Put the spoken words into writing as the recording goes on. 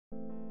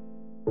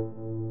This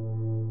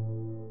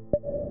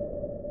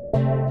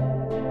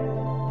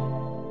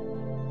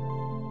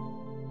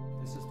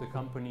is the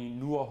company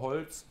Nur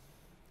Holz,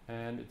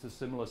 and it's a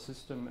similar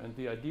system, and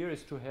the idea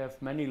is to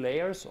have many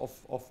layers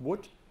of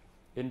wood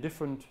in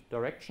different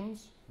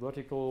directions,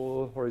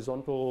 vertical,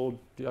 horizontal,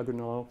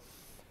 diagonal,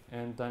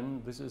 and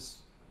then this is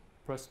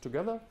pressed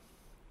together,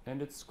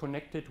 and it's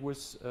connected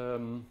with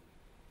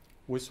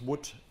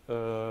wood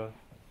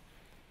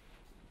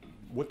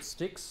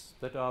sticks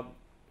that are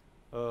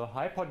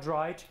hyper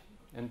dried,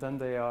 and then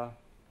they are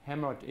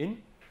hammered in,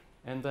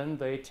 and then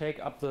they take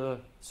up the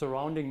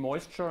surrounding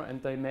moisture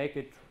and they make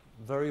it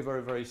very,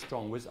 very, very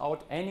strong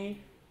without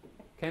any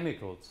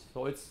chemicals.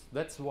 So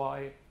that's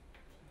why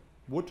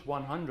wood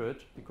 100,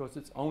 because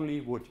it's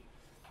only wood.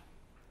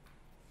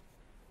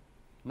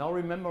 Now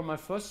remember my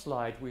first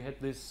slide, we had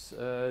this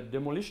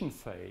demolition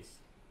phase.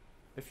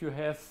 If you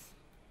have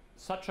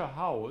such a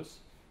house,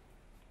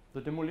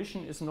 the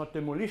demolition is not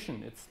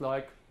demolition, it's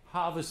like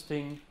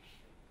harvesting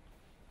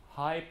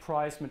high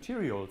price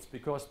materials,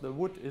 because the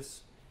wood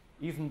is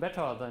even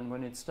better than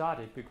when it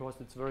started, because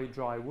it's very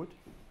dry wood.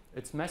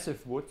 It's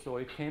massive wood, so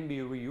it can be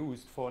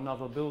reused for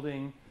another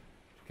building,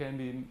 it can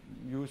be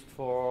used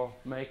for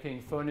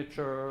making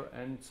furniture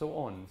and so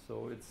on.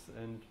 So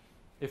and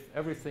if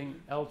everything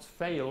else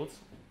fails,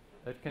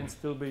 it can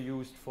still be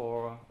used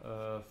for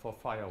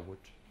firewood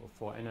or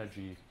for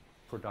energy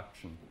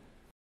production.